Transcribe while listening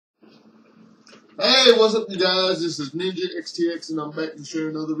Hey, what's up, you guys? This is Ninja XTX, and I'm back to share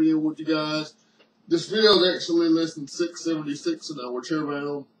another video with you guys. This video is actually lesson 676 in our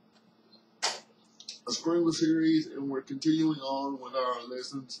Chairbound Escrima series, and we're continuing on with our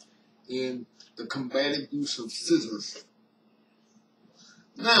lessons in the combative use of scissors.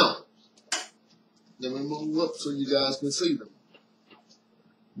 Now, let me move up so you guys can see them.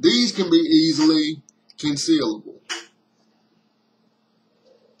 These can be easily concealable.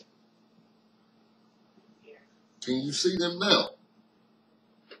 Can you see them now?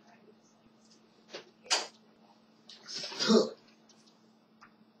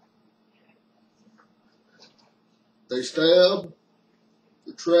 They stab,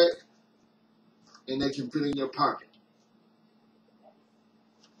 retract, and they can fit in your pocket.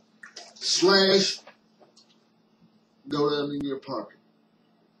 Slash, go down in your pocket.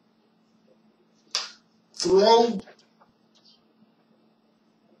 Throw,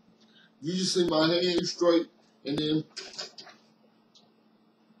 you just see my hand straight, and then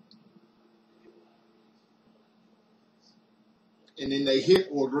they hit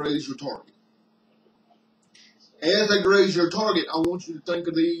or graze your target. As they graze your target, I want you to think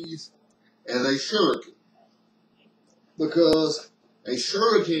of these as a shuriken, because a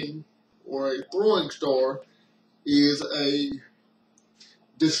shuriken or a throwing star is a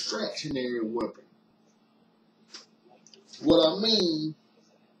distractionary weapon. What I mean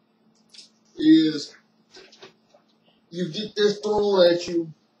is, you get this thrown at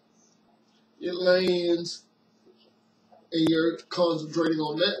you, it lands, and you're concentrating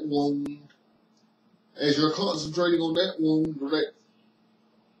on that wound. As you're concentrating on that wound,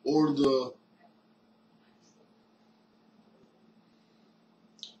 or the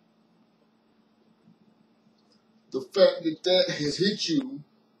fact that has hit you,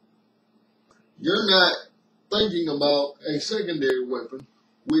 you're not thinking about a secondary weapon,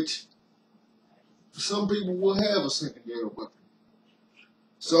 which some people will have a secondary weapon.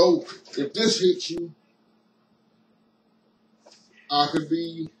 So, if this hits you, I could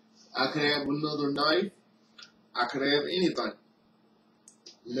have another knife, I could have anything.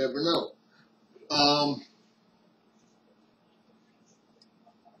 You never know.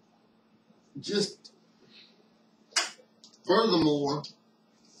 Just furthermore,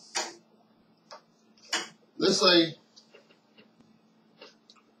 let's say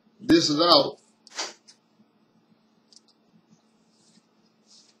this is out.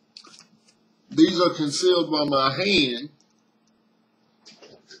 These are concealed by my hand.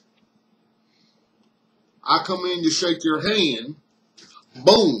 I come in to shake your hand.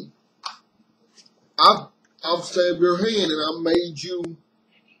 Boom. I've stabbed your hand, and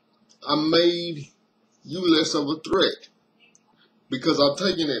I made you less of a threat because I've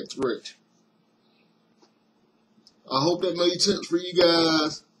taken that threat. I hope that made sense for you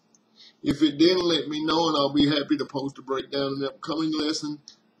guys. If it didn't, let me know, and I'll be happy to post a breakdown in the upcoming lesson.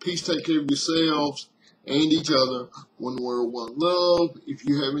 Peace, take care of yourselves and each other. One word, one love. If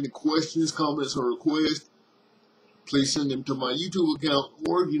you have any questions, comments, or requests, please send them to my YouTube account,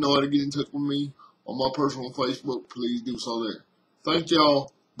 or if you know how to get in touch with me on my personal Facebook, please do so there. Thank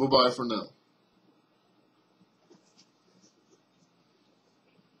y'all. Bye-bye for now.